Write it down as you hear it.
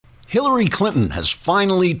Hillary Clinton has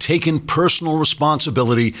finally taken personal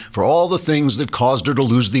responsibility for all the things that caused her to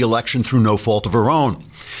lose the election through no fault of her own.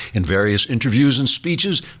 In various interviews and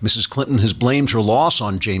speeches, Mrs. Clinton has blamed her loss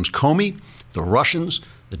on James Comey, the Russians,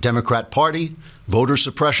 the Democrat Party, voter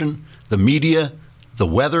suppression, the media, the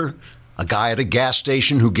weather, a guy at a gas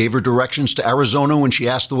station who gave her directions to Arizona when she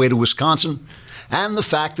asked the way to Wisconsin, and the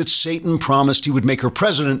fact that Satan promised he would make her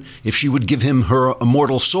president if she would give him her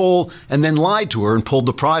immortal soul and then lied to her and pulled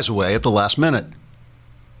the prize away at the last minute.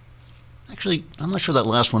 Actually, I'm not sure that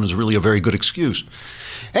last one is really a very good excuse.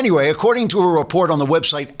 Anyway, according to a report on the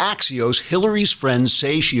website Axios, Hillary's friends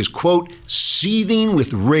say she is, quote, seething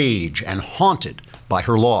with rage and haunted by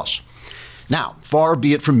her loss. Now, far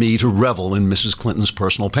be it from me to revel in Mrs. Clinton's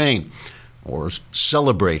personal pain, or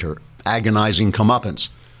celebrate her agonizing comeuppance,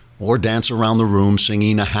 or dance around the room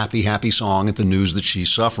singing a happy, happy song at the news that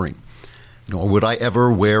she's suffering. Nor would I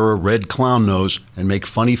ever wear a red clown nose and make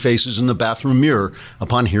funny faces in the bathroom mirror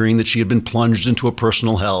upon hearing that she had been plunged into a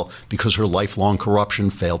personal hell because her lifelong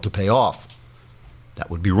corruption failed to pay off.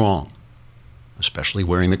 That would be wrong, especially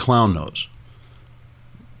wearing the clown nose,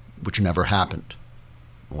 which never happened.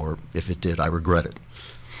 Or if it did, I regret it.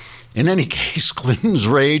 In any case, Clinton's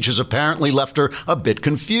rage has apparently left her a bit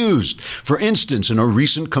confused. For instance, in a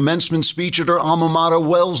recent commencement speech at her alma mater,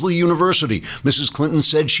 Wellesley University, Mrs. Clinton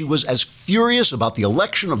said she was as furious about the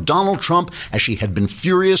election of Donald Trump as she had been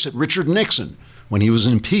furious at Richard Nixon when he was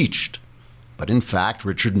impeached. But in fact,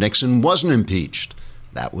 Richard Nixon wasn't impeached.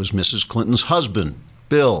 That was Mrs. Clinton's husband,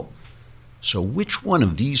 Bill. So which one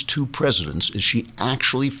of these two presidents is she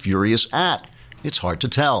actually furious at? It's hard to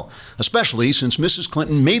tell, especially since Mrs.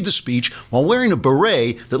 Clinton made the speech while wearing a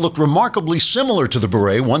beret that looked remarkably similar to the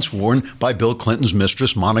beret once worn by Bill Clinton's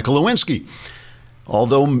mistress, Monica Lewinsky.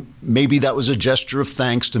 Although maybe that was a gesture of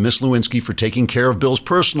thanks to Miss Lewinsky for taking care of Bill's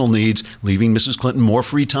personal needs, leaving Mrs. Clinton more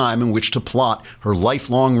free time in which to plot her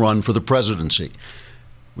lifelong run for the presidency,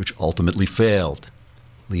 which ultimately failed,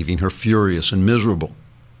 leaving her furious and miserable,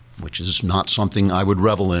 which is not something I would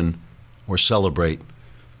revel in or celebrate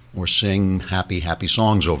or sing happy, happy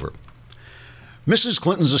songs over. Mrs.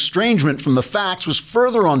 Clinton's estrangement from the facts was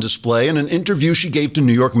further on display in an interview she gave to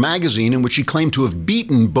New York Magazine in which she claimed to have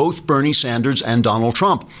beaten both Bernie Sanders and Donald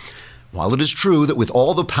Trump. While it is true that with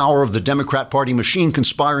all the power of the Democrat Party machine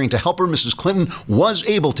conspiring to help her, Mrs. Clinton was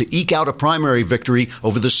able to eke out a primary victory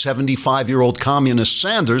over the 75-year-old communist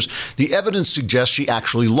Sanders, the evidence suggests she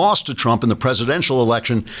actually lost to Trump in the presidential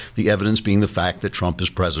election, the evidence being the fact that Trump is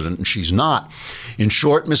president and she's not. In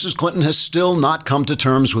short, Mrs. Clinton has still not come to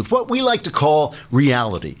terms with what we like to call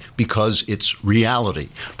reality, because it's reality.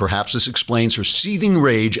 Perhaps this explains her seething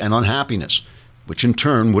rage and unhappiness, which in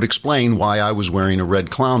turn would explain why I was wearing a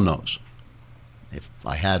red clown nose. If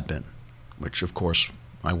I had been, which of course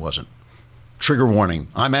I wasn't. Trigger warning,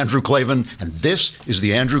 I'm Andrew Klavan, and this is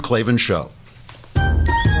The Andrew Klavan Show. I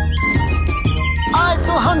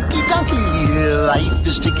feel hunky-dunky, life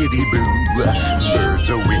is tickety-boo. Birds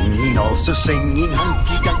are winging, also singing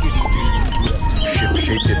hunky-dunky-doo.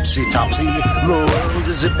 Ship-shape, tipsy-topsy, the world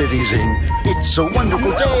is zippity-zing. It's a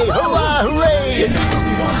wonderful day, hurrah, hooray! It makes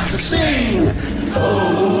me want to sing.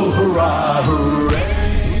 Oh, hurrah, hooray!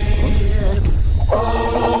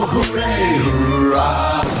 Oh, hooray,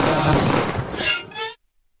 hurrah!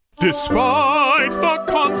 Despite the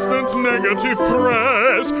constant negative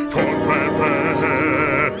press,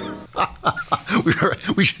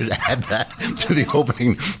 We should add that to the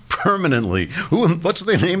opening permanently. What's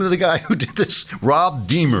the name of the guy who did this? Rob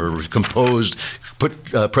Deemer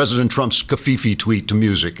put President Trump's Covfefe tweet to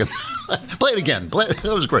music. Play it again. That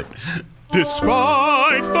was great.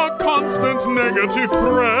 Despite the constant negative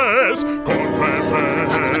press,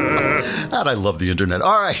 God, I love the internet.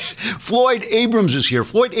 All right. Floyd Abrams is here.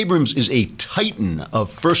 Floyd Abrams is a titan of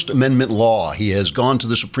First Amendment law. He has gone to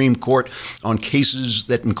the Supreme Court on cases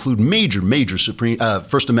that include major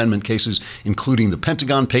First Amendment cases, including the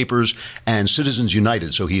Pentagon Papers and Citizens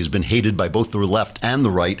United. So he has been hated by both the left and the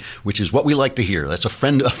right, which is what we like to hear. That's a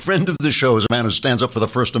friend of the show is a man who stands up for the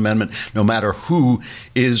First Amendment, no matter who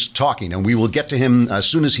is talking. And we will get to him as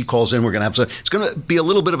soon as he calls in. We're going to have it's going to be a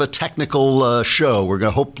little bit of a technical show. We're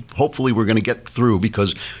going to hopefully we're going to get through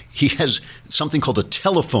because he has something called a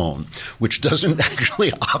telephone, which doesn't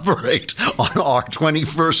actually operate on our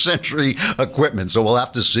 21st century equipment. So we'll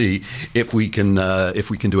have to see if we can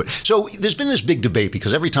do it. So there's been this big debate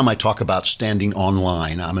because every time I talk about standing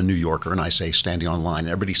online, I'm a New Yorker and I say standing online, and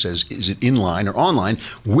everybody says, is it inline or online?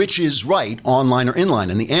 Which is right, online or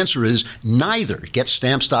inline? And the answer is neither. Get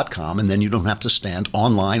stamps.com and then you don't have to stand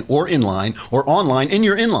online or inline or online in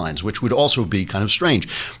your inlines, which would also be kind of strange.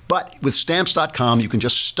 But with stamps.com, you can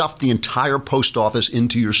just stuffed the entire post office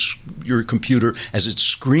into your computer as it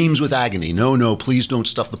screams with agony. No, please don't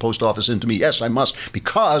stuff the post office into me. Yes, I must,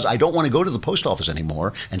 because I don't want to go to the post office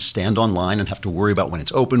anymore and stand online and have to worry about when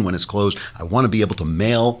it's open, when it's closed. I want to be able to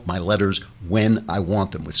mail my letters when I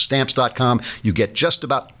want them. With Stamps.com, you get just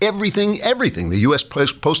about everything the U.S.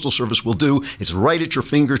 Postal Service will do. It's right at your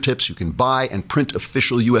fingertips. You can buy and print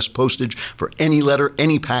official U.S. postage for any letter,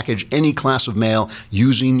 any package, any class of mail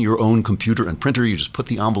using your own computer and printer. You just put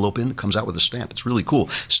the envelope in, it comes out with a stamp. It's really cool.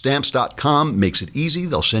 Stamps.com makes it easy.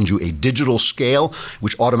 They'll send you a digital scale,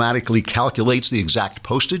 which automatically calculates the exact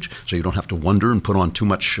postage, so you don't have to wonder and put on too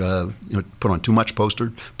much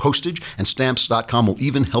postage. And Stamps.com will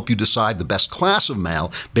even help you decide the best class of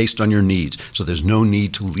mail based on your needs. So there's no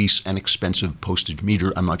need to lease an expensive postage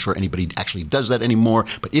meter. I'm not sure anybody actually does that anymore,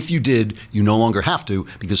 but if you did, you no longer have to,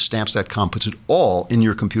 because Stamps.com puts it all in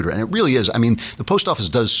your computer. And it really is. I mean, the post office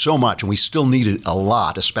does so much, and we still need it a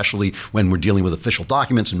lot, especially when we're dealing with official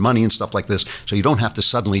documents and money and stuff like this. So you don't have to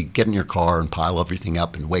suddenly get in your car and pile everything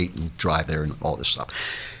up and wait and drive there and all this stuff.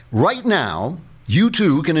 Right now, you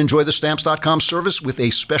too can enjoy the Stamps.com service with a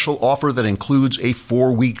special offer that includes a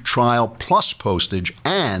 4-week trial plus postage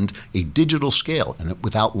and a digital scale, and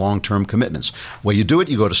without long-term commitments. Well, you do it,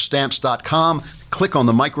 you go to Stamps.com, click on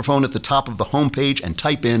the microphone at the top of the homepage and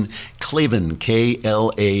type in Klavan,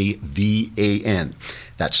 Klavan.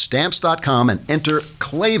 That's Stamps.com and enter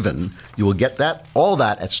Klavan. You will get all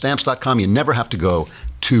that at Stamps.com. You never have to go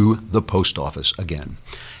to the post office again.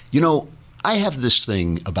 You know, I have this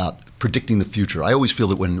thing about predicting the future. I always feel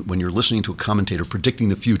that when you're listening to a commentator predicting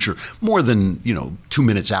the future more than, 2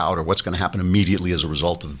 minutes out or what's going to happen immediately as a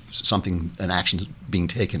result of an action being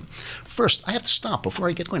taken. First, I have to stop before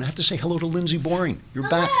I get going. I have to say hello to Lindsay Boring. You're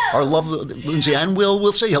back. Our lovely Lindsay, and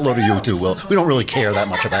we'll say hello to you too. We don't really care that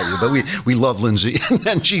much about you, but we love Lindsay.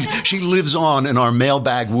 And she lives on in our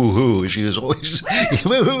mailbag woohoo. She is always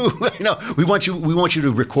woohoo. We want you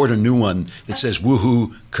to record a new one that says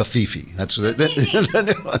woohoo Covfefe. That's the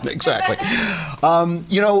new one. Exactly.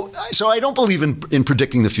 So I don't believe in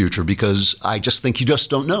predicting the future, because I just think you just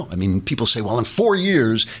don't know. I mean, people say, well, in 4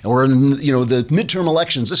 years or in the midterm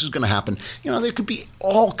elections, this is going to happen. There could be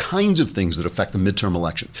all kinds of things that affect the midterm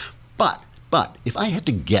election. But if I had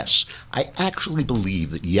to guess, I actually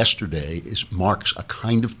believe that yesterday marks a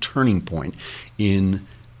kind of turning point in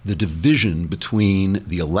the division between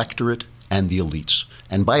the electorate and the elites.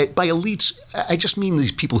 And by elites, I just mean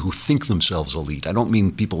these people who think themselves elite. I don't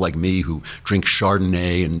mean people like me who drink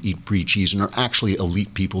Chardonnay and eat brie cheese and are actually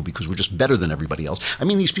elite people because we're just better than everybody else. I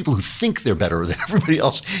mean these people who think they're better than everybody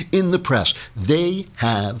else in the press. They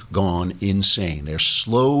have gone insane. Their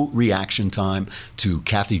slow reaction time to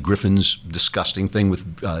Kathy Griffin's disgusting thing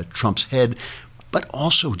with Trump's head, but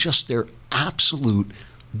also just their absolute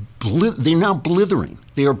they're now blithering.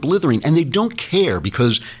 They are blithering, and they don't care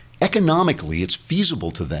because economically, it's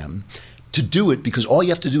feasible to them to do it, because all you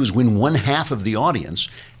have to do is win 1/2 of the audience,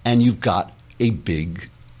 and you've got a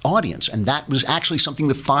big audience. And that was actually something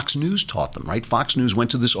that Fox News taught them, right? Fox News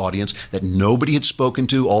went to this audience that nobody had spoken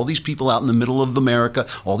to, all these people out in the middle of America,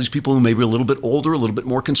 all these people who maybe were a little bit older, a little bit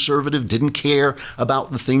more conservative, didn't care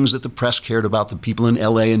about the things that the press cared about, the people in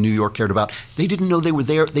L.A. and New York cared about. They didn't know they were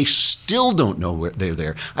there. They still don't know they're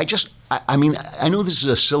there. I know this is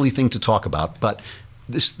a silly thing to talk about, but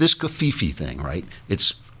this Covfefe thing, right?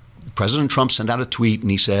 It's President Trump sent out a tweet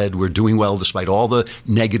and he said, we're doing well despite all the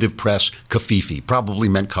negative press. Covfefe probably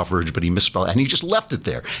meant coverage, but he misspelled it, and he just left it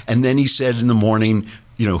there. And then he said in the morning,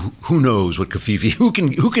 who knows what Covfefe, who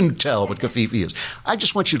can tell what Covfefe is? I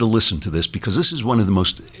just want you to listen to this, because this is one of the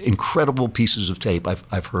most incredible pieces of tape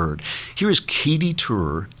I've heard. Here is Katie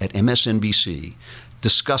Tur at MSNBC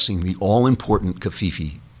discussing the all-important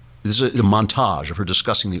Covfefe. This is a montage of her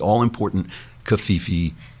discussing the all-important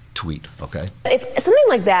Covfefe tweet, okay? If something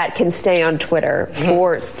like that can stay on Twitter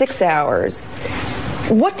for 6 hours,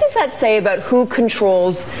 what does that say about who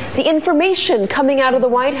controls the information coming out of the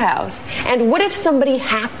White House? And what if somebody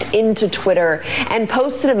hacked into Twitter and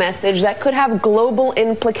posted a message that could have global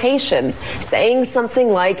implications, saying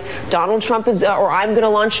something like, Donald Trump is, or I'm going to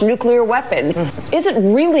launch nuclear weapons? Is it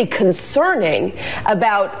really concerning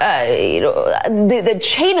about the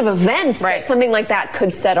chain of events that something like that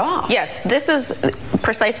could set off? Yes, this is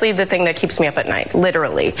precisely the thing that keeps me up at night,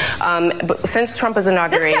 literally. But since Trump was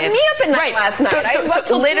inaugurated... This kept me up at night last night. up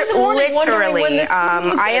till 2 in the morning wondering when this meeting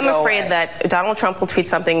was I am gonna go afraid away. that Donald Trump will tweet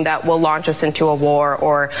something that will launch us into a war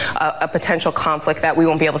or a potential conflict that we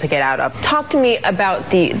won't be able to get out of. Talk to me about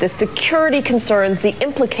the security concerns, the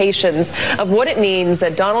implications of what it means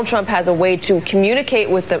that Donald Trump has a way to communicate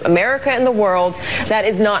with America and the world that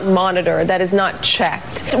is not monitored, that is not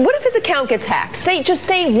checked. What if his account gets hacked? Just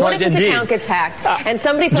say what if his account gets hacked and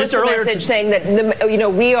somebody posts a message saying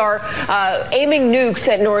that we are aiming nukes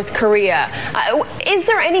at North Korea. Is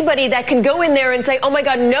there anybody that can go in there and say, oh my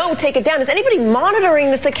God, no, take it down? Is anybody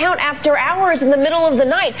monitoring this account after hours in the middle of the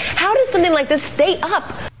night? How does something like this stay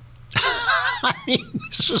up? I mean,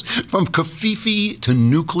 this is from Covfefe to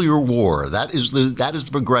nuclear war. That is the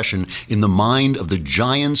progression in the mind of the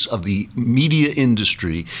giants of the media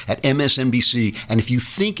industry at MSNBC. And if you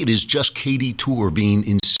think it is just Katie Tour being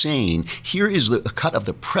insane, here is a cut of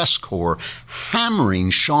the press corps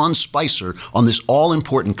hammering Sean Spicer on this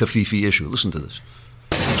all-important Covfefe issue. Listen to this.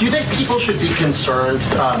 Do you think people should be concerned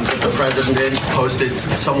that the president posted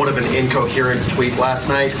somewhat of an incoherent tweet last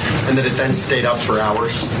night and that it then stayed up for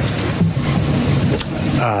hours?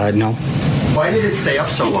 No. Why did it stay up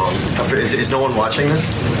so long? Is no one watching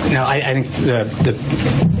this? No, I think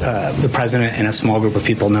the president and a small group of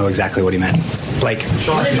people know exactly what he meant. Blake.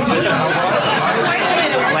 What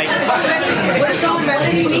does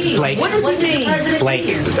Covfefe mean? What does it mean? Blake.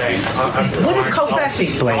 What is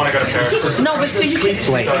Covfefe? Blake. I want to go to Paris. No, but so you can...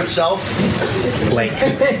 Blake. Itself? Blake.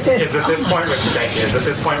 Is at this point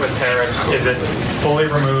with Paris, is it fully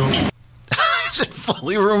removed? Is it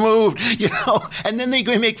fully removed? And then they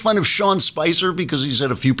make fun of Sean Spicer because he said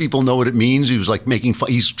a few people know what it means. He was like making fun.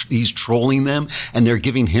 He's trolling them, and they're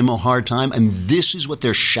giving him a hard time. And this is what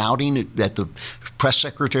they're shouting at the press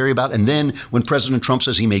secretary about. And then when President Trump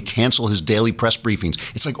says he may cancel his daily press briefings,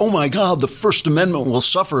 it's like, oh my God, the First Amendment will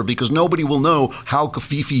suffer because nobody will know how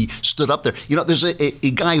Covfefe stood up there. There's a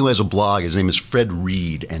guy who has a blog. His name is Fred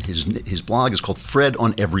Reed, and his blog is called Fred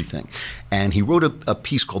on Everything. And he wrote a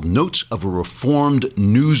piece called Notes of a Reformed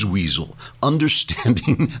News Weasel,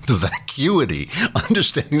 Understanding the Vacuity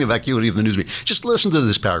of the news media. Just listen to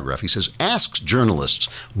this paragraph. He says, asks journalists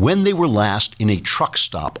when they were last in a truck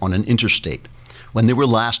stop on an interstate, when they were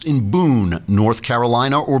last in Boone, North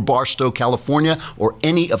Carolina, or Barstow, California, or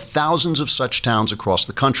any of thousands of such towns across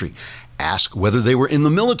the country. Ask whether they were in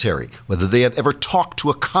the military, whether they have ever talked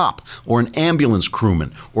to a cop or an ambulance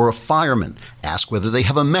crewman or a fireman. Ask whether they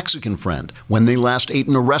have a Mexican friend, when they last ate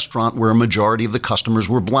in a restaurant where a majority of the customers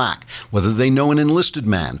were black, whether they know an enlisted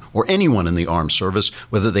man or anyone in the armed service,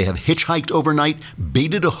 whether they have hitchhiked overnight,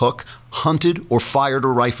 baited a hook, hunted, or fired a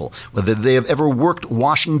rifle, whether they have ever worked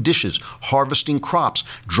washing dishes, harvesting crops,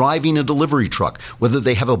 driving a delivery truck, whether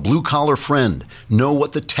they have a blue-collar friend, know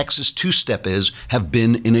what the Texas two-step is, have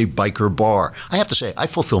been in a biker bar. I have to say, I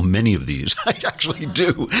fulfill many of these. I actually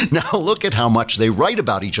do. Now look at how much they write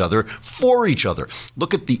about each other for each other.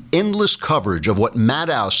 Look at the endless coverage of what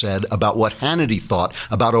Maddow said about what Hannity thought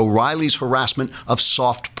about O'Reilly's harassment of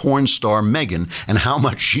soft porn star Megyn and how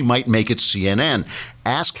much she might make at CNN.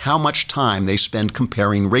 Ask how much time they spend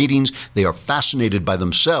comparing ratings. They are fascinated by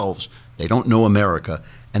themselves. They don't know America,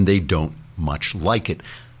 and they don't much like it.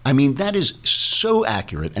 I mean, that is so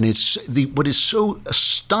accurate, and what is so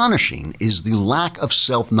astonishing is the lack of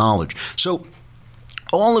self-knowledge. So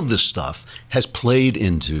all of this stuff has played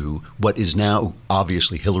into what is now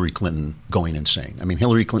obviously Hillary Clinton going insane. I mean,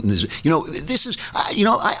 Hillary Clinton is,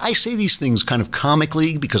 I say these things kind of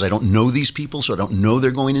comically because I don't know these people, so I don't know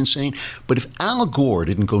they're going insane. But if Al Gore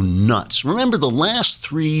didn't go nuts, remember the last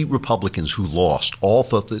three Republicans who lost all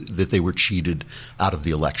thought that they were cheated out of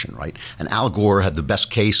the election, right? And Al Gore had the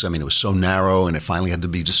best case. I mean, it was so narrow, and it finally had to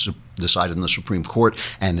be decided in the Supreme Court.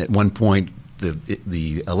 And at one point,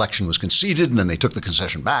 the election was conceded, and then they took the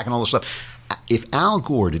concession back and all this stuff. If Al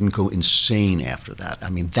Gore didn't go insane after that,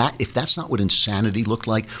 I mean, if that's not what insanity looked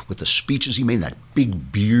like with the speeches he made, that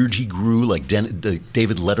big beard he grew like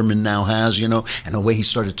David Letterman now has, and the way he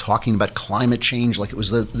started talking about climate change like it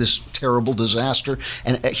was this terrible disaster,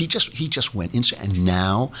 and he just went insane. And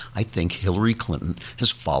now I think Hillary Clinton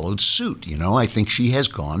has followed suit. I think she has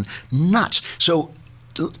gone nuts. So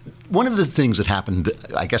one of the things that happened,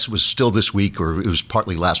 I guess it was still this week or it was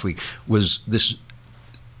partly last week, was this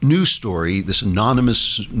news story, this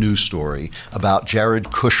anonymous news story about Jared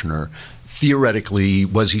Kushner theoretically,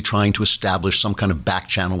 was he trying to establish some kind of back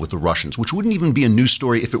channel with the Russians, which wouldn't even be a news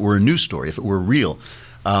story if it were a news story, if it were real.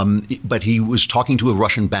 But he was talking to a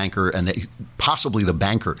Russian banker, and possibly the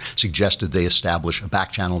banker suggested they establish a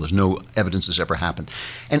back channel. There's no evidence this ever happened.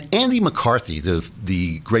 And Andy McCarthy,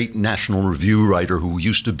 the great National Review writer who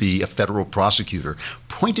used to be a federal prosecutor,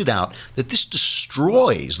 pointed out that this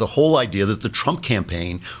destroys the whole idea that the Trump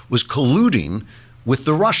campaign was colluding with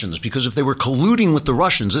the Russians, because if they were colluding with the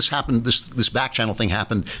Russians, this back channel thing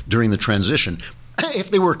happened during the transition.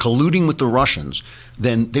 If they were colluding with the Russians,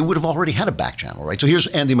 then they would have already had a back channel, right? So here's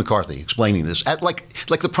Andy McCarthy explaining this,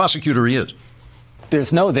 like the prosecutor he is.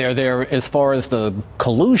 There's no there as far as the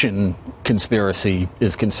collusion conspiracy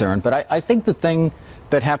is concerned. But I think the thing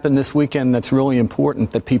that happened this weekend that's really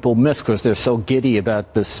important that people miss because they're so giddy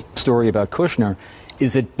about this story about Kushner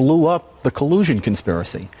is it blew up the collusion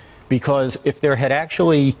conspiracy. Because if there had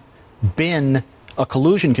actually been a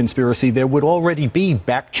collusion conspiracy, there would already be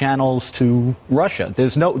back channels to Russia.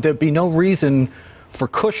 There'd be no reason for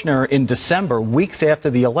Kushner in December, weeks after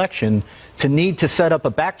the election, to need to set up a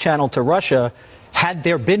back channel to Russia had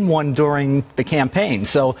there been one during the campaign.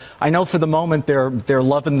 So I know for the moment they're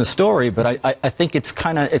loving the story, but I think it's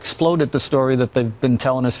kind of exploded the story that they've been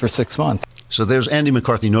telling us for 6 months. So there's Andy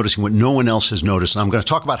McCarthy noticing what no one else has noticed. And I'm going to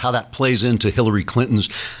talk about how that plays into Hillary Clinton's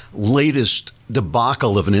latest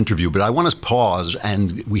debacle of an interview. But I want to pause,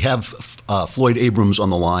 and we have Floyd Abrams on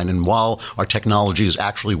the line. And while our technology is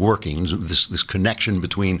actually working, this connection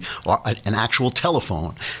between an actual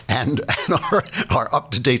telephone and our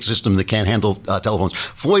up-to-date system that can't handle telephones,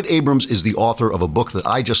 Floyd Abrams is the author of a book that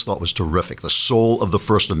I just thought was terrific, The Soul of the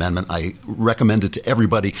First Amendment. I recommend it to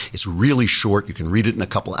everybody. It's really short. You can read it in a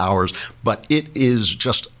couple hours, but it is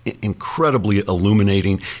just incredibly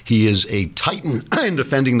illuminating. He is a titan in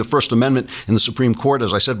defending the First Amendment in the Supreme Court.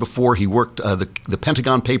 As I said before, he worked the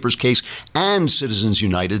Pentagon Papers case and Citizens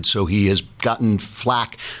United, so he has gotten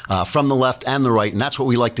flack from the left and the right, and that's what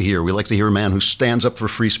we like to hear. We like to hear a man who stands up for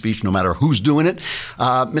free speech no matter who's doing it.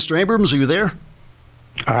 Mr. Abrams, are you there?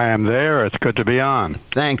 I am there. It's good to be on.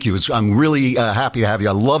 Thank you. I'm really happy to have you.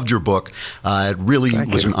 I loved your book. It really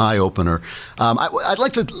was an eye-opener. I'd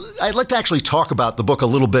like to actually talk about the book a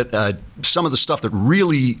little bit, some of the stuff that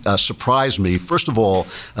really surprised me. First of all,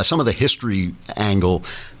 some of the history angle,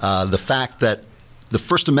 the fact that the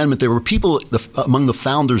First Amendment, there were people among the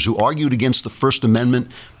founders who argued against the First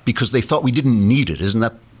Amendment because they thought we didn't need it. Isn't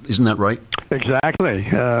that right? Exactly.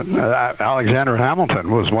 Alexander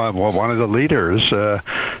Hamilton was one of the leaders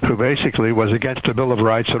who basically was against the Bill of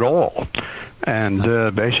Rights at all. And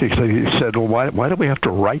basically said, well, why do we have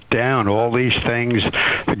to write down all these things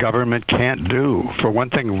the government can't do? For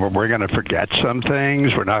one thing, we're going to forget some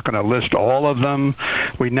things. We're not going to list all of them.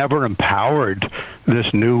 We never empowered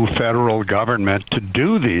this new federal government to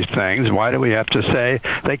do these things. Why do we have to say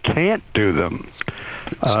they can't do them?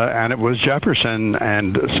 And it was Jefferson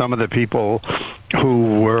and some of the people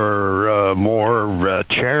who were more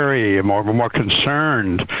chary, more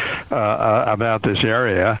concerned about this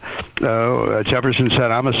area. Jefferson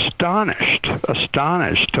said, "I'm astonished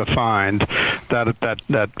to find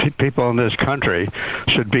that people in this country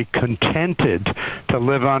should be contented to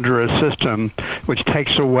live under a system which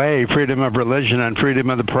takes away freedom of religion and freedom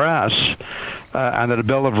of the press." And that a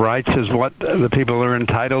Bill of Rights is what the people are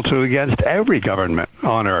entitled to against every government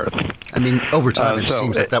on earth. I mean, over time, it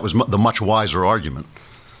seems that was the much wiser argument.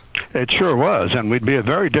 It sure was, and we'd be a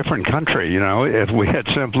very different country, if we had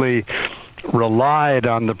simply relied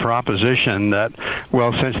on the proposition that,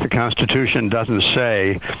 well, since the Constitution doesn't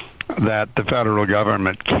say that the federal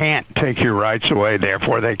government can't take your rights away,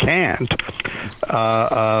 therefore they can't.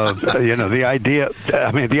 The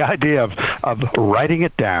idea of writing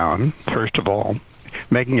it down, first of all,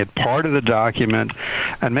 making it part of the document,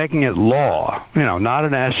 and making it law, not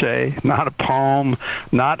an essay, not a poem,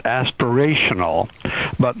 not aspirational,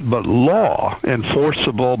 but law,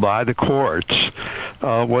 enforceable by the courts,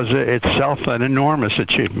 was itself an enormous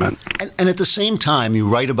achievement. And at the same time, you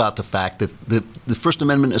write about the fact that the First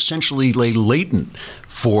Amendment essentially lay latent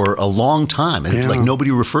for a long time, and like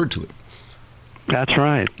nobody referred to it. That's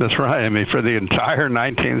right. I mean, for the entire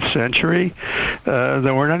 19th century,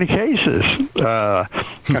 there weren't any cases.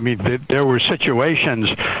 I mean, there were situations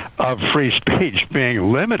of free speech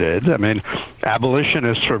being limited. I mean,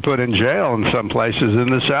 abolitionists were put in jail in some places in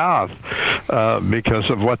the South because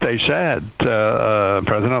of what they said.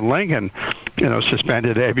 President Lincoln,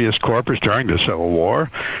 suspended habeas corpus during the Civil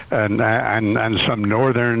War, and some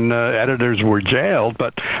northern editors were jailed,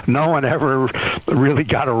 but no one ever really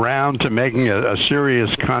got around to making a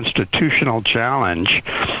serious constitutional challenge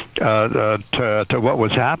to what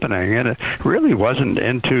was happening, and it really wasn't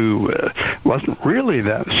really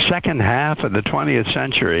the second half of the 20th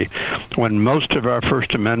century when most of our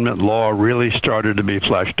First Amendment law really started to be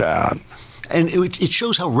fleshed out. And it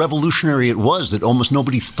shows how revolutionary it was that almost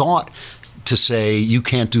nobody thought to say you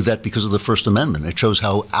can't do that because of the First Amendment. It shows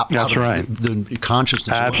how out That's right. the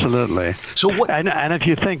consciousness. Absolutely. Was. So what? And if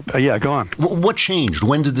you think, go on. What changed?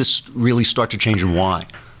 When did this really start to change, and why?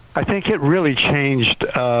 I think it really changed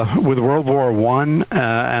with World War I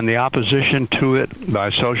and the opposition to it by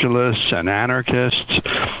socialists and anarchists,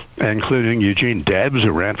 including Eugene Debs,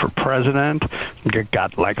 who ran for president,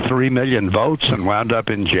 got like 3 million votes and wound up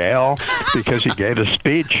in jail because he gave a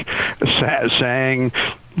speech saying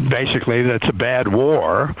basically that it's a bad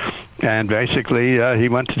war. And basically, he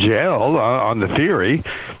went to jail on the theory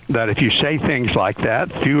that if you say things like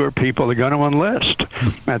that, fewer people are going to enlist.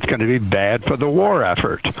 That's going to be bad for the war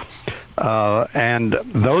effort. And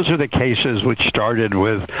those are the cases which started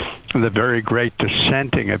with the very great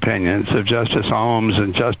dissenting opinions of Justice Holmes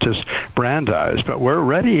and Justice Brandeis. But we're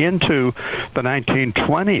already into the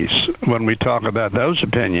 1920s when we talk about those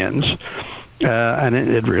opinions. And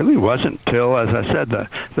it really wasn't till, as I said,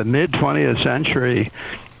 the mid-20th century.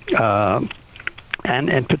 And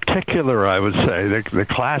in particular, I would say the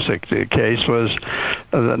classic case was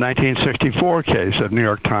the 1964 case of New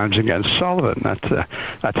York Times against Sullivan.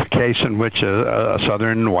 That's a case in which a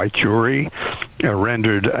Southern white jury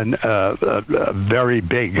rendered a very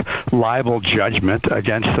big libel judgment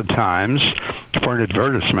against the Times for an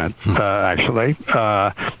advertisement, actually,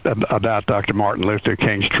 about Dr. Martin Luther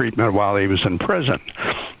King's treatment while he was in prison.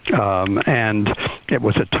 And it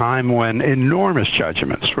was a time when enormous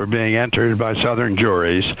judgments were being entered by Southern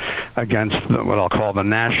juries against what I'll call the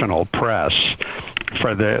national press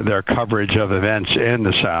for their coverage of events in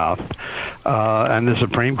the South. And the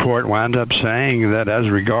Supreme Court wound up saying that as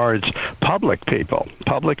regards public people,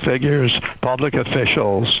 public figures, public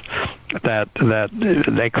officials, that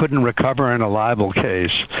they couldn't recover in a libel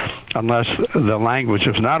case unless the language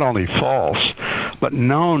was not only false, but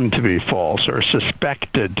known to be false or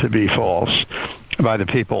suspected to be false by the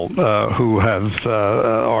people who have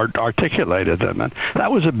articulated them. And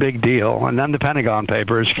that was a big deal. And then the Pentagon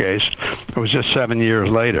Papers case was just 7 years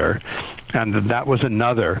later. And that was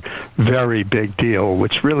another very big deal,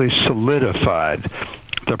 which really solidified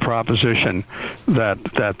the proposition that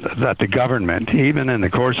the government, even in the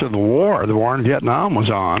course of the war in Vietnam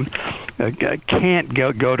was on, can't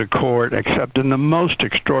go to court except in the most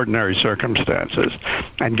extraordinary circumstances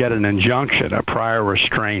and get an injunction, a prior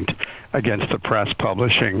restraint against the press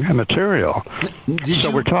publishing material.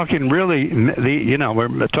 We're talking really,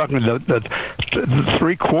 we're talking the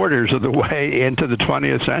 3/4 of the way into the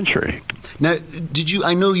 20th century. Now,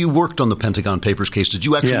 I know you worked on the Pentagon Papers case. Did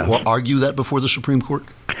you actually argue that before the Supreme Court?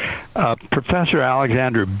 Professor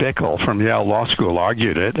Alexander Bickel from Yale Law School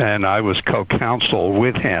argued it, and I was co-counsel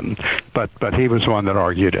with him, but he was the one that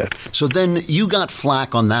argued it. So then you got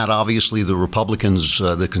flack on that. Obviously, the Republicans,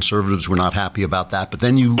 the conservatives were not happy about that, but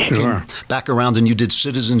then you came back around and you did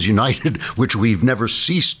Citizens United, which we've never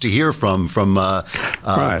ceased to hear from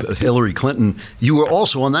Hillary Clinton. You were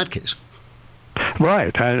also on that case.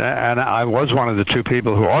 Right, and I was one of the two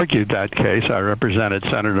people who argued that case. I represented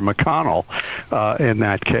Senator McConnell in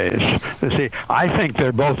that case. You see, I think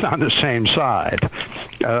they're both on the same side.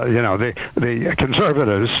 The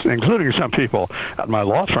conservatives, including some people at my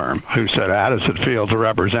law firm who said, how does it feel to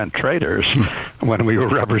represent traitors when we were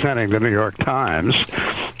representing the New York Times?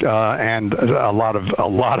 And a lot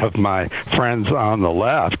of my friends on the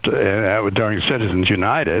left during Citizens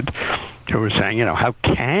United who were saying, how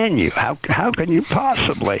can you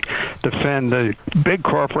possibly defend the big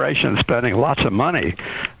corporation spending lots of money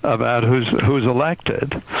about who's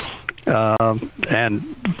elected?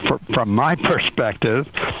 And from my perspective,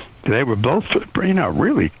 they were both,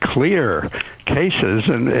 really clear cases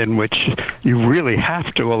in which you really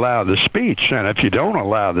have to allow the speech, and if you don't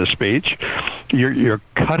allow the speech, you're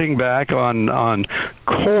cutting back on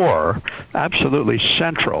core, absolutely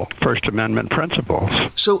central First Amendment principles.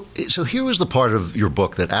 So here was the part of your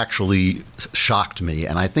book that actually shocked me,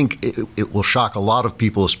 and I think it will shock a lot of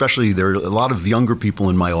people, especially there are a lot of younger people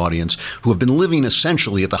in my audience who have been living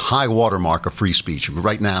essentially at the high watermark of free speech.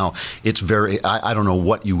 Right now, it's I don't know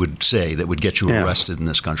what you would say that would get you arrested in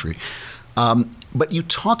this country. But you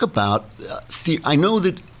talk about, I know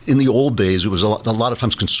that in the old days, it was a lot of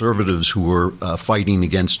times conservatives who were fighting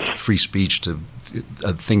against free speech to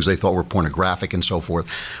things they thought were pornographic and so forth.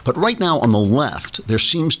 But right now on the left, there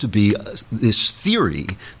seems to be this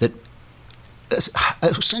theory that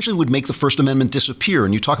essentially would make the First Amendment disappear.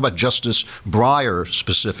 And you talk about Justice Breyer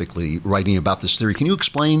specifically writing about this theory. Can you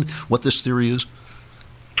explain what this theory is?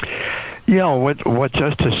 Yeah, what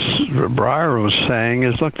Justice Breyer was saying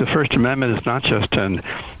is, look, the First Amendment is not just an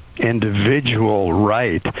individual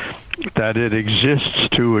right, that it exists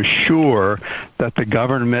to assure that the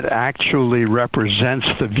government actually represents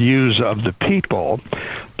the views of the people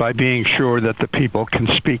by being sure that the people can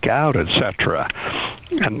speak out, etc.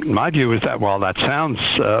 And my view is that while that sounds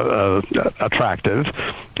attractive,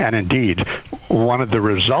 and indeed one of the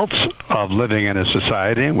results of living in a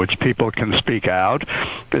society in which people can speak out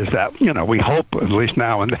is that, we hope, at least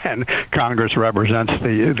now and then, Congress represents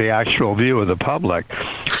the actual view of the public.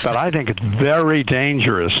 But I think it's very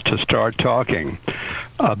dangerous to start talking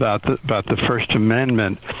about the First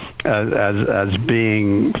Amendment as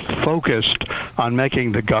being focused on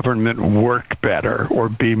making the government work better or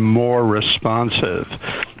be more responsive.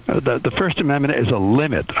 The First Amendment is a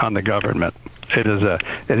limit on the government.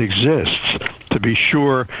 It exists to be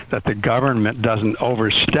sure that the government doesn't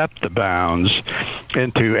overstep the bounds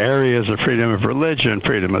into areas of freedom of religion,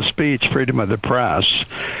 freedom of speech, freedom of the press,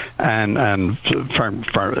 and for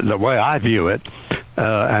the way I view it,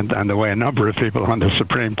 and the way a number of people on the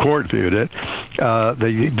Supreme Court viewed it,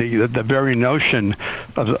 the very notion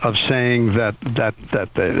of saying that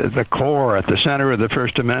the core at the center of the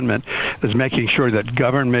First Amendment is making sure that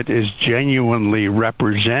government is genuinely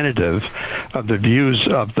representative of the views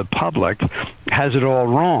of the public has it all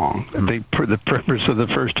wrong. The purpose of the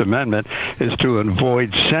First Amendment is to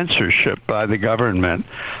avoid censorship by the government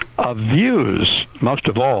of views, most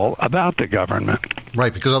of all, about the government.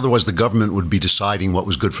 Right, because otherwise the government would be deciding what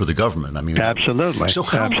was good for the government. I mean, absolutely. So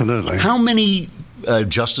absolutely. How many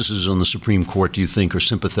justices on the Supreme Court do you think are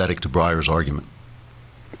sympathetic to Breyer's argument?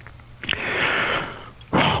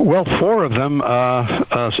 Well, 4 of them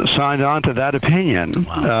signed on to that opinion.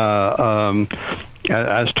 Wow.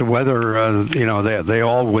 As to whether they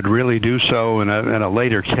all would really do so in a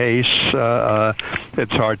later case,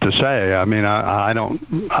 it's hard to say. I mean, I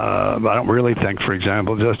don't really think, for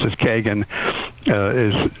example, Justice Kagan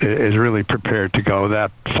is really prepared to go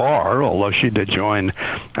that far, although she did join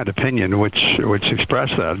an opinion which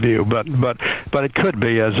expressed that view. But it could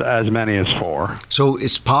be as many as 4. So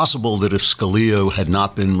it's possible that if Scalia had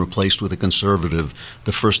not been replaced with a conservative,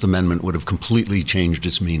 the First Amendment would have completely changed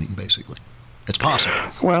its meaning, basically. It's possible.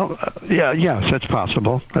 Well, yes, it's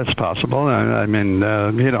possible. That's possible. I mean,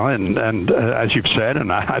 and as you've said,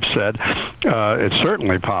 and I've said, it's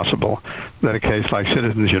certainly possible that a case like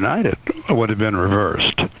Citizens United would have been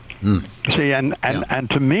reversed. See, and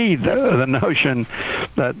to me, the notion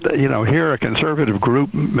that, here a conservative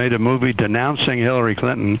group made a movie denouncing Hillary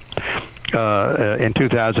Clinton in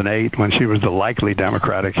 2008 when she was the likely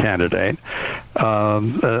Democratic candidate,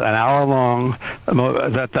 an hour long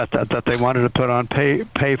that they wanted to put on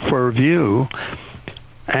pay for view,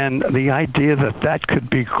 and the idea that could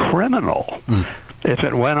be criminal if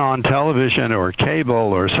it went on television or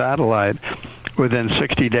cable or satellite within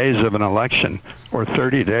 60 days of an election or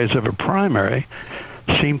 30 days of a primary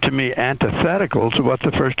seemed to me antithetical to what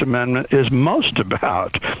the First Amendment is most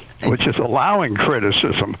about, which is allowing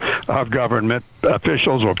criticism of government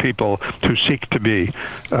officials or people who seek to be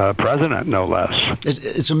president, no less.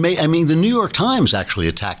 It's amazing. I mean, the New York Times actually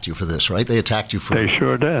attacked you for this, right? They attacked you for... They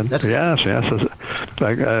sure did. Yes.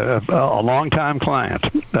 Like a long-time client.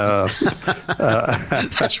 That's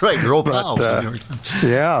right. Your old pals. The New York Times.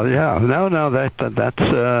 Yeah. No,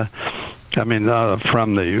 that's... I mean,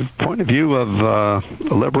 from the point of view of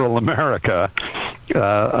liberal America,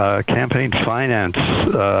 campaign finance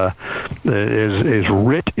is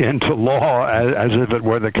writ into law as if it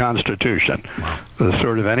were the Constitution. Wow. The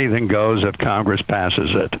sort of anything goes if Congress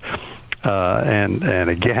passes it. And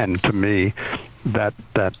again, to me, that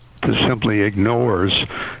simply ignores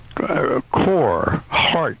core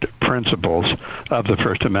heart principles of the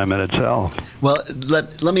First Amendment itself. Well,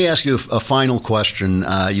 let me ask you a final question.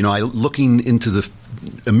 Looking into the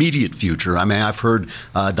immediate future, I mean, I've heard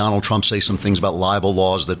Donald Trump say some things about libel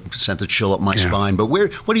laws that sent a chill up my spine. But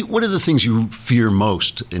what are the things you fear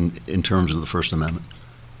most in terms of the First Amendment?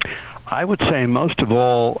 I would say most of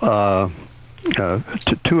all,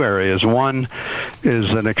 two areas. One is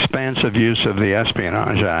an expansive use of the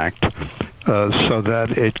Espionage Act, so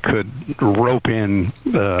that it could rope in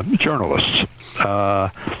journalists.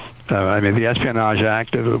 I mean, the Espionage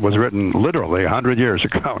Act was written literally 100 years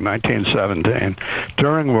ago, 1917,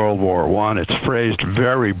 during World War I. It's phrased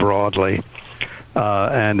very broadly,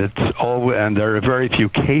 and there are very few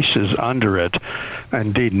cases under it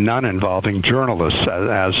indeed none involving journalists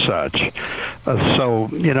as such. So,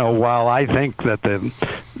 while I think that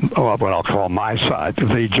what I'll call my side,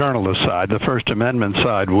 the journalist side, the First Amendment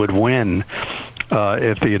side, would win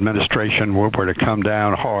if the administration were to come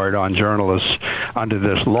down hard on journalists under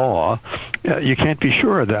this law, you can't be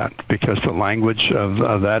sure of that because the language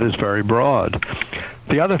of that is very broad.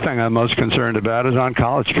 The other thing I'm most concerned about is on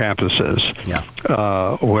college campuses,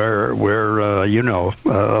 where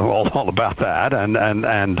all about that. And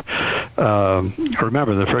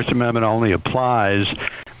remember, the First Amendment only applies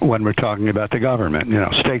when we're talking about the government,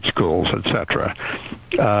 state schools, etc.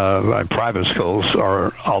 Private schools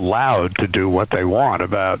are allowed to do what they want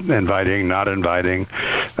about inviting, not inviting,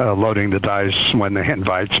 loading the dice when they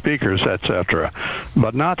invite speakers, etc.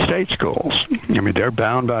 But not state schools. I mean, they're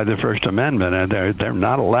bound by the First Amendment, and they're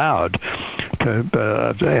not allowed to,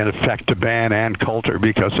 in effect, to ban Ann Coulter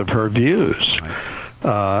because of her views.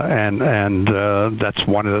 And that's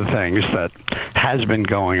one of the things that has been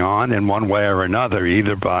going on in one way or another,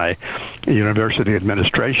 either by university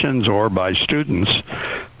administrations or by students,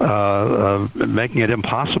 making it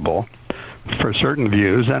impossible for certain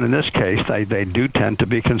views, and in this case, they do tend to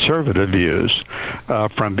be conservative views,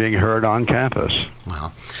 from being heard on campus.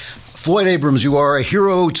 Wow. Floyd Abrams, you are a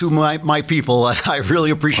hero to my people. I really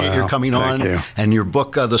appreciate your coming on. You. And your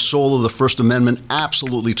book, The Soul of the First Amendment,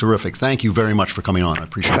 absolutely terrific. Thank you very much for coming on. I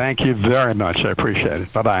appreciate it. Thank you very much. I appreciate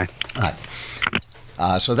it. Bye-bye. All right.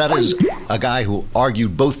 So that is a guy who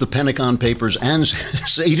argued both the Pentagon Papers and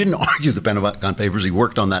he didn't argue the Pentagon Papers. He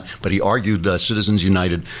worked on that, but he argued Citizens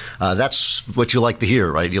United. That's what you like to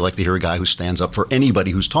hear, right? You like to hear a guy who stands up for anybody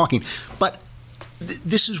who's talking. But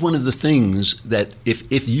this is one of the things that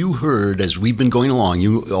if you heard as we've been going along,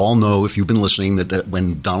 you all know, if you've been listening, that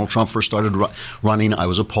when Donald Trump first started running, I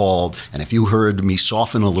was appalled. And if you heard me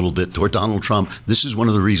soften a little bit toward Donald Trump, this is one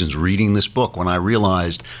of the reasons, reading this book, when I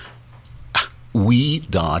realized we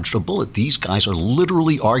dodged a bullet. These guys are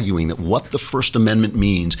literally arguing that what the First Amendment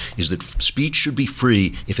means is that speech should be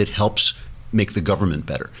free if it helps make the government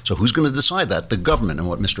better. So who's going to decide that? The government. And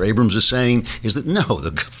what Mr. Abrams is saying is that no,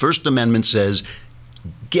 the First Amendment says,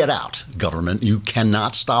 get out, government. You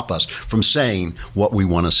cannot stop us from saying what we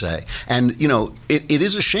want to say. And, it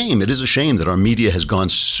is a shame. It is a shame that our media has gone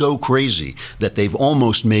so crazy that they've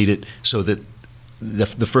almost made it so that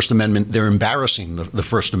the First Amendment, they're embarrassing the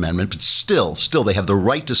First Amendment, but still they have the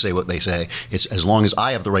right to say what they say. It's as long as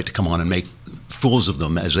I have the right to come on and make fools of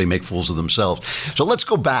them as they make fools of themselves. So let's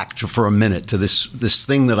go back for a minute to this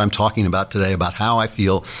thing that I'm talking about today, about how I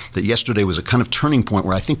feel that yesterday was a kind of turning point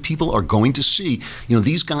where I think people are going to see,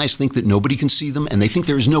 these guys think that nobody can see them, and they think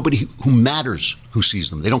there is nobody who matters who sees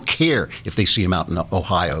them. They don't care if they see them out in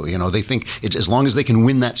Ohio. They think as long as they can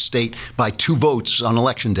win that state by 2 votes on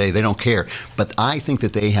election day, they don't care. But I think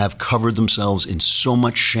that they have covered themselves in so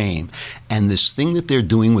much shame. And this thing that they're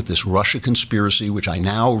doing with this Russia conspiracy, which I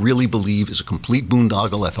now really believe is a complete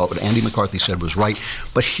boondoggle. I thought what Andy McCarthy said was right.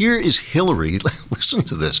 But here is Hillary. Listen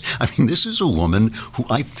to this. I mean, this is a woman who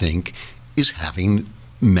I think is having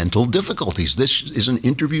mental difficulties. This is an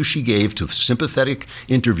interview she gave to sympathetic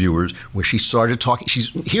interviewers where she started talking.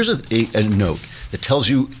 Here's a note that tells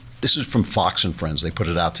you. This is from Fox and Friends. They put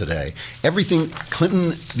it out today. Everything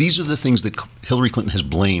Clinton, these are the things that Hillary Clinton has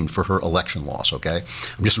blamed for her election loss, okay?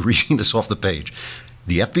 I'm just reading this off the page.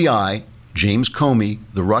 The FBI, James Comey,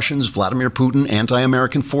 the Russians, Vladimir Putin,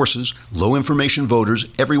 anti-American forces, low information voters,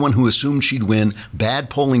 everyone who assumed she'd win,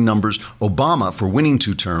 bad polling numbers, Obama for winning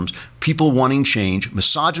 2 terms, people wanting change,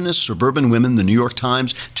 misogynist suburban women, the New York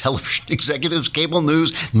Times, television executives, cable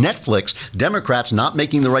news, Netflix, Democrats not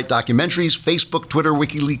making the right documentaries, Facebook, Twitter,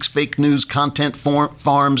 WikiLeaks, fake news, content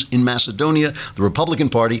farms in Macedonia, the Republican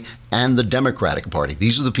Party, and the Democratic Party.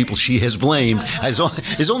 These are the people she has blamed.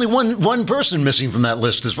 There's only one person missing from that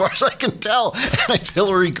list, as far as I can tell, and it's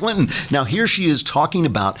Hillary Clinton. Now, here she is talking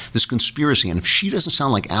about this conspiracy, and if she doesn't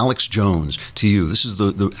sound like Alex Jones to you, this is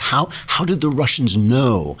how did the Russians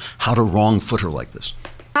know how to wrong foot her like this?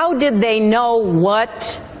 How did they know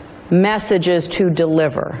what messages to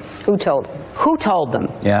deliver? Who told them? Who told them?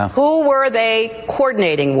 Yeah. Who were they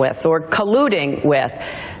coordinating with or colluding with?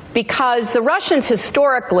 Because the Russians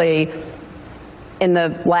historically, in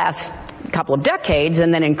the last couple of decades,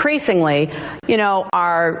 and then increasingly,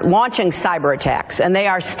 are launching cyber attacks, and they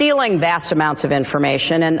are stealing vast amounts of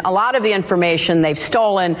information, and a lot of the information they've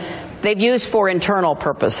stolen, they've used for internal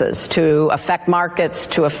purposes, to affect markets,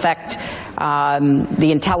 to affect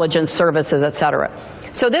the intelligence services, et cetera.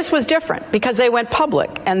 So this was different because they went public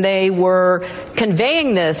and they were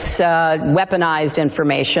conveying this weaponized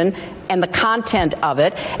information, and the content of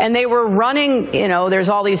it. And they were running, there's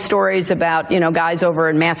all these stories about, guys over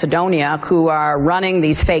in Macedonia who are running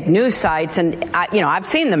these fake news sites. And, I've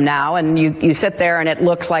seen them now. And you sit there and it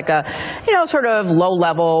looks like a, sort of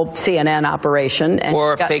low-level CNN operation. And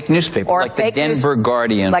or a fake newspaper, or like the Denver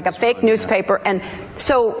Guardian. Like a fake newspaper. And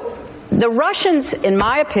so the Russians, in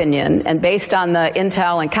my opinion, and based on the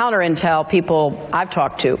intel and counter-intel people I've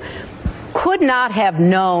talked to, could not have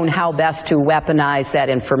known how best to weaponize that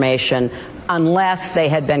information unless they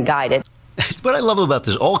had been guided. What I love about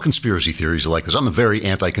this, all conspiracy theories are like this. I'm a very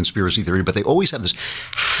anti-conspiracy theory, but they always have this.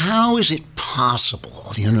 How is it possible,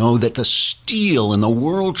 that the steel in the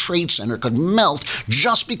World Trade Center could melt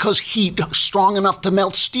just because heat strong enough to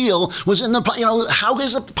melt steel was in the, how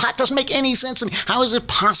is it, that doesn't make any sense to me. How is it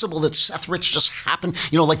possible that Seth Rich just happened,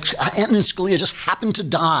 like Antonin Scalia just happened to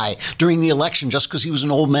die during the election just because he was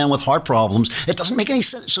an old man with heart problems? It doesn't make any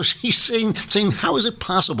sense. So he's saying, how is it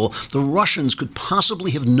possible the Russians could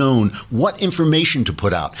possibly have known what information to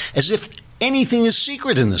put out, as if anything is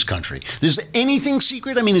secret in this country. Is anything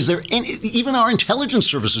secret? I mean, is there any, even our intelligence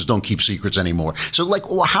services don't keep secrets anymore. So,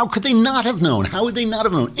 how could they not have known? How would they not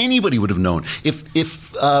have known? Anybody would have known.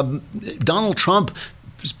 If Donald Trump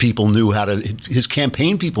people knew how to, his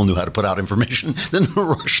campaign people knew how to put out information, then the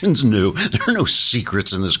Russians knew. There are no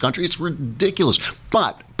secrets in this country. It's ridiculous.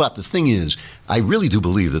 But the thing is, I really do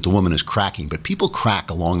believe that the woman is cracking, but people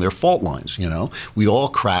crack along their fault lines, We all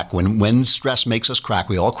crack. When stress makes us crack,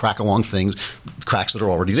 we all crack along things, cracks that are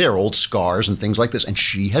already there, old scars and things like this. And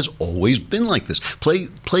she has always been like this. Play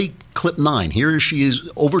clip 9. Here she is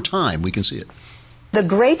over time. We can see it. The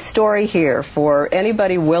great story here, for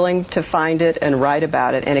anybody willing to find it and write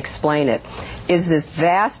about it and explain it, is this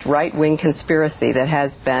vast right-wing conspiracy that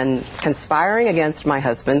has been conspiring against my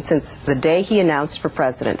husband since the day he announced for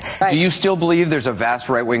president. Do you still believe there's a vast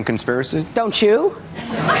right-wing conspiracy? Don't you?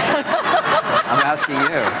 I'm asking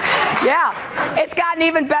you. Yeah, it's gotten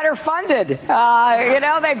even better funded.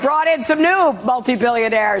 They brought in some new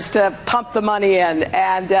multi-billionaires to pump the money in.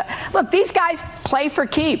 And look, these guys play for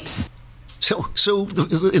keeps. So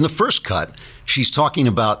in the first cut, she's talking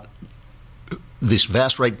about this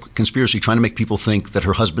vast right conspiracy trying to make people think that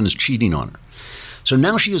her husband is cheating on her. So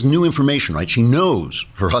now she has new information, right? She knows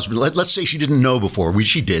her husband. Let's say she didn't know before.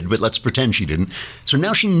 She did, but let's pretend she didn't. So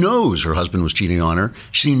now she knows her husband was cheating on her.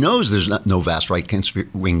 She knows there's no vast right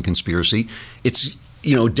wing conspiracy. It's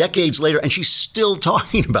decades later, and she's still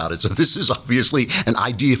talking about it. So this is obviously an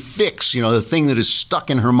idea fix, the thing that is stuck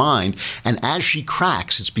in her mind. And as she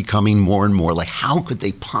cracks, it's becoming more and more like, how could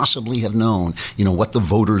they possibly have known, what the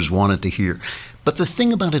voters wanted to hear? But the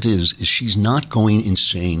thing about it is she's not going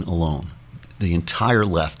insane alone. The entire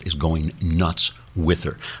left is going nuts with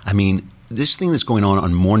her. I mean, this thing that's going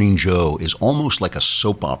on Morning Joe is almost like a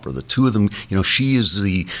soap opera. The two of them, she is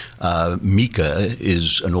Mika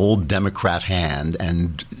is an old Democrat hand,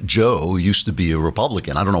 and Joe used to be a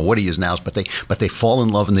Republican. I don't know what he is now, but they fall in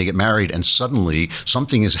love and they get married, and suddenly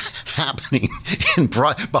something is happening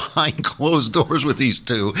behind closed doors with these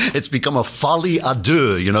two. It's become a folie à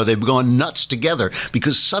deux. They've gone nuts together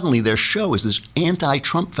because suddenly their show is this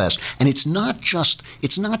anti-Trump fest, and it's not just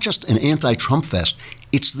an anti-Trump fest.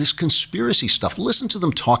 It's this conspiracy stuff. Listen to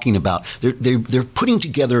them talking about. They're putting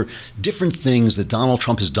together different things that Donald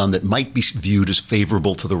Trump has done that might be viewed as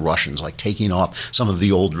favorable to the Russians, like taking off some of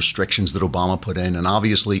the old restrictions that Obama put in. And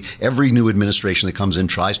obviously, every new administration that comes in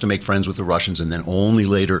tries to make friends with the Russians and then only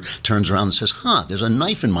later turns around and says, there's a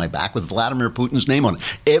knife in my back with Vladimir Putin's name on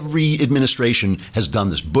it. Every administration has done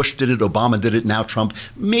this. Bush did it. Obama did it. Now Trump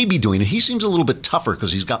may be doing it. He seems a little bit tougher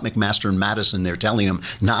because he's got McMaster and Madison there telling him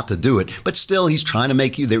not to do it. But still, he's trying to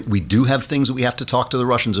make you there. We do have things that we have to talk to the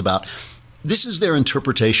Russians about. This is their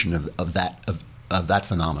interpretation of that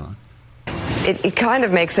phenomenon. It kind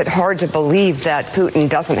of makes it hard to believe that Putin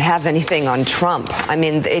doesn't have anything on Trump. I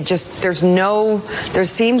mean, there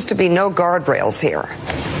seems to be no guardrails here.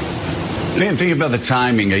 Think about the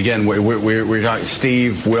timing. Again, we're talking,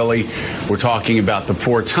 Steve, Willie, we're talking about the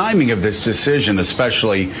poor timing of this decision,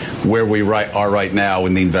 especially where we are right now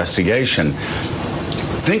in the investigation.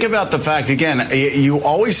 Think about the fact, again, you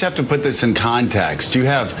always have to put this in context. You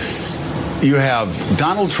have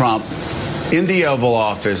Donald Trump in the Oval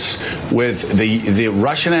Office with the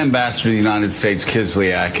Russian ambassador to the United States,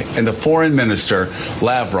 Kislyak, and the foreign minister,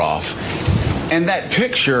 Lavrov. And that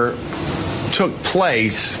picture took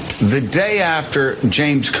place the day after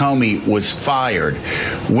James Comey was fired,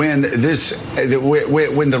 when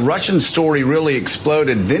the Russian story really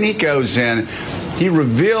exploded. Then he goes in, he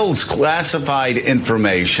reveals classified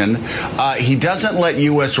information. He doesn't let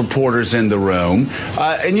U.S. reporters in the room.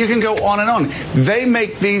 And you can go on and on. They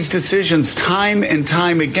make these decisions time and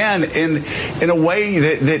time again in a way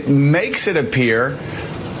that makes it appear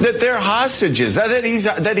that they're hostages, that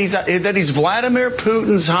he's Vladimir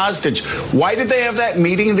Putin's hostage. Why did they have that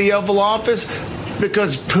meeting in the Oval Office?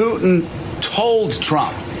 Because Putin told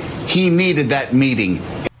Trump he needed that meeting.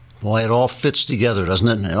 Boy, it all fits together, doesn't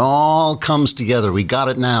it? It all comes together. We got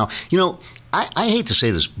it now. You know, I hate to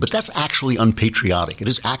say this, but that's actually unpatriotic. It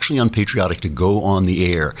is actually unpatriotic to go on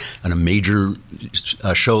the air on a major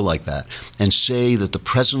show like that and say that the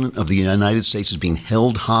president of the United States is being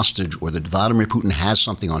held hostage or that Vladimir Putin has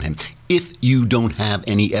something on him if you don't have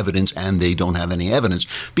any evidence, and they don't have any evidence.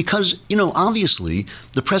 Because, you know, obviously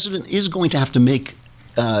the president is going to have to make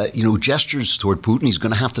gestures toward Putin. He's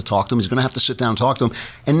going to have to talk to him. He's going to have to sit down and talk to him.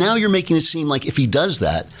 And now you're making it seem like if he does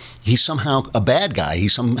that, he's somehow a bad guy.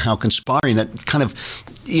 He's somehow conspiring. That kind of,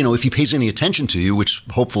 you know, if he pays any attention to you, which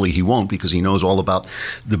hopefully he won't, because he knows all about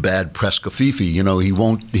the bad press Covfefe, you know, he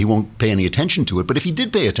won't pay any attention to it. But if he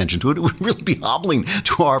did pay attention to it, it would really be hobbling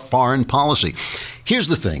to our foreign policy. Here's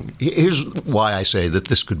the thing. Here's why I say that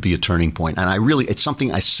this could be a turning point. And it's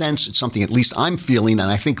something I sense. It's something at least I'm feeling,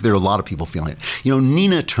 and I think there are a lot of people feeling it. You know,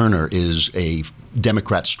 Nina Turner is a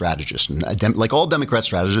Democrat strategist. And like all Democrat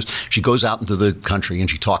strategists, she goes out into the country and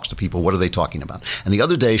she talks to people. What are they talking about? And the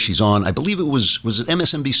other day she's on, I believe it was it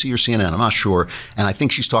MSNBC or CNN? I'm not sure. And I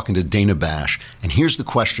think she's talking to Dana Bash. And here's the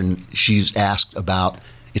question she's asked about,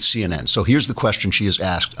 it's CNN. So here's the question she is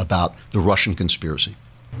asked about the Russian conspiracy.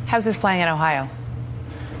 How's this playing in Ohio?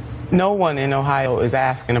 No one in Ohio is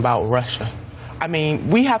asking about Russia. I mean,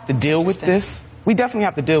 we have to deal with this. We definitely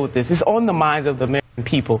have to deal with this. It's on the minds of the American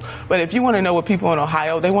people. But if you want to know what people in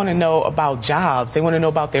Ohio, they want to know about jobs. They want to know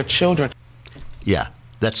about their children. Yeah.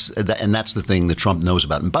 That's the thing that Trump knows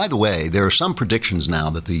about. And by the way, there are some predictions now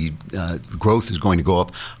that the growth is going to go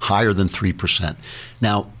up higher than 3%.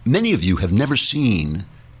 Now, many of you have never seen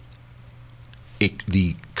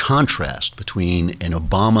the contrast between an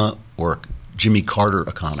Obama or Jimmy Carter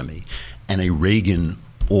economy and a Reagan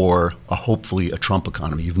or hopefully a Trump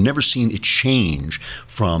economy. You've never seen it change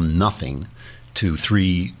from nothing to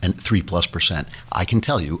 3+%. I can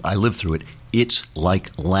tell you, I lived through it. It's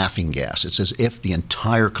like laughing gas. It's as if the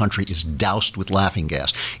entire country is doused with laughing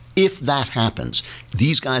gas. If that happens,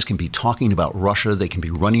 these guys can be talking about Russia. They can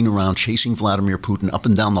be running around chasing Vladimir Putin up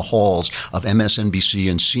and down the halls of MSNBC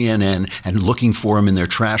and CNN and looking for him in their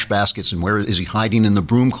trash baskets and where is he hiding in the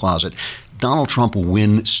broom closet. Donald Trump will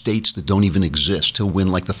win states that don't even exist. He'll win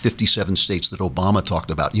like the 57 states that Obama talked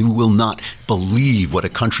about. You will not believe what a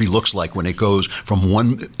country looks like when it goes from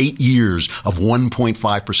 8 years of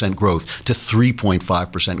 1.5% growth to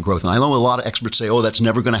 3.5% growth. And I know a lot of experts say, oh, that's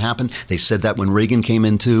never going to happen. They said that when Reagan came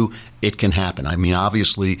in too. It can happen. I mean,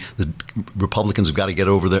 obviously, the Republicans have got to get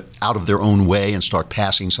out of their own way and start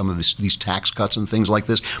passing some of these tax cuts and things like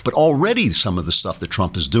this. But already some of the stuff that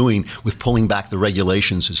Trump is doing with pulling back the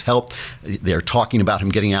regulations has helped. They're talking about him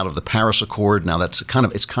getting out of the Paris Accord. Now, it's kind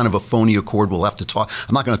of a phony accord. We'll have to talk.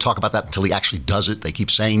 I'm not going to talk about that until he actually does it. They keep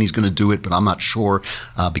saying he's going to do it, but I'm not sure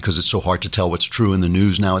because it's so hard to tell what's true in the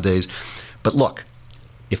news nowadays. But look,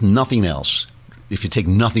 if nothing else, if you take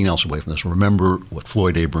nothing else away from this, remember what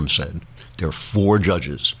Floyd Abrams said. There are 4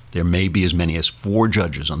 judges. There may be as many as 4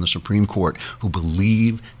 judges on the Supreme Court who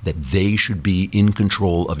believe that they should be in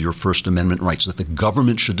control of your First Amendment rights, that the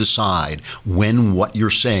government should decide when what you're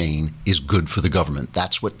saying is good for the government.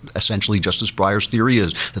 That's what essentially Justice Breyer's theory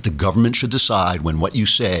is, that the government should decide when what you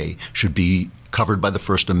say should be covered by the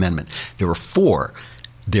First Amendment. There are 4.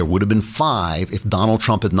 There would have been 5 if Donald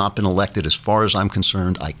Trump had not been elected. As far as I'm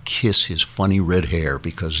concerned, I kiss his funny red hair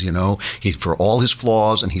because, you know, for all his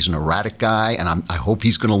flaws, and he's an erratic guy, and I hope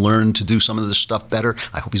he's going to learn to do some of this stuff better.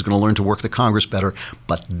 I hope he's going to learn to work the Congress better.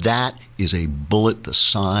 But that is a bullet the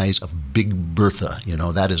size of Big Bertha. You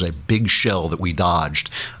know, that is a big shell that we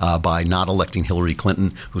dodged by not electing Hillary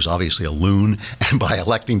Clinton, who's obviously a loon, and by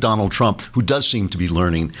electing Donald Trump, who does seem to be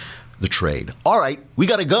learning the trade. All right, we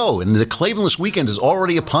got to go. And the Claveless weekend is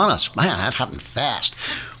already upon us. Man, that happened fast.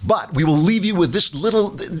 But we will leave you with this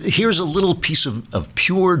here's a little piece of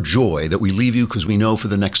pure joy that we leave you, because we know for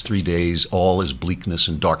the next 3 days all is bleakness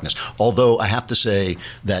and darkness. Although I have to say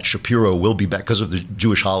that Shapiro will be back because of the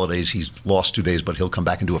Jewish holidays. He's lost 2 days, but he'll come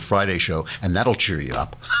back and do a Friday show, and that'll cheer you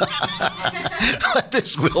up.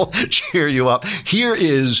 This will cheer you up. Here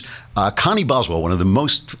is Connie Boswell, one of the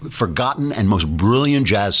most forgotten and most brilliant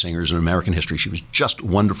jazz singers in American history. She was just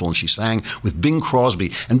wonderful, and she sang with Bing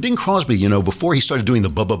Crosby. And Bing Crosby, you know, before he started doing the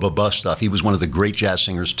ba-ba-ba-ba stuff, he was one of the great jazz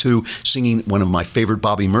singers, too, singing one of my favorite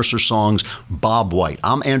Bobby Mercer songs, Bob White.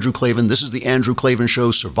 I'm Andrew Klavan. This is The Andrew Klavan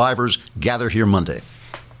Show. Survivors, gather here Monday.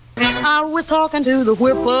 I was talking to the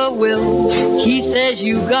whippoorwill. He says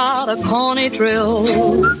you got a corny trill.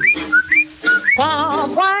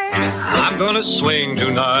 Bob White, I'm gonna swing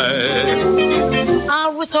tonight. I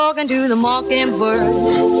was talking to the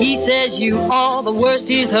mockingbird. He says you are the worst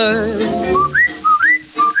he's heard.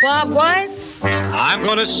 Bob White, I'm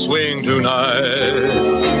gonna swing tonight.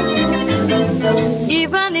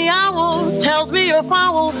 Even the owl tells me you're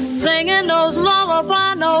foul, singing those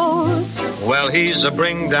lullaby notes. Well, he's a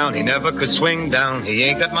bring down, he never could swing down, he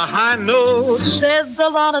ain't got my high notes. There's a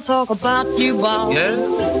lot of talk about you, Bob. Yeah?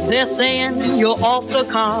 They're saying you're off the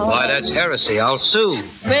car. Why, that's heresy, I'll sue.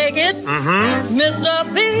 Fake it, Mr.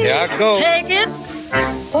 B. Here I go. Take it,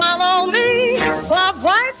 follow me, Bob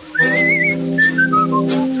White.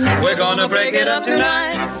 We're gonna break it up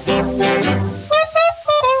tonight.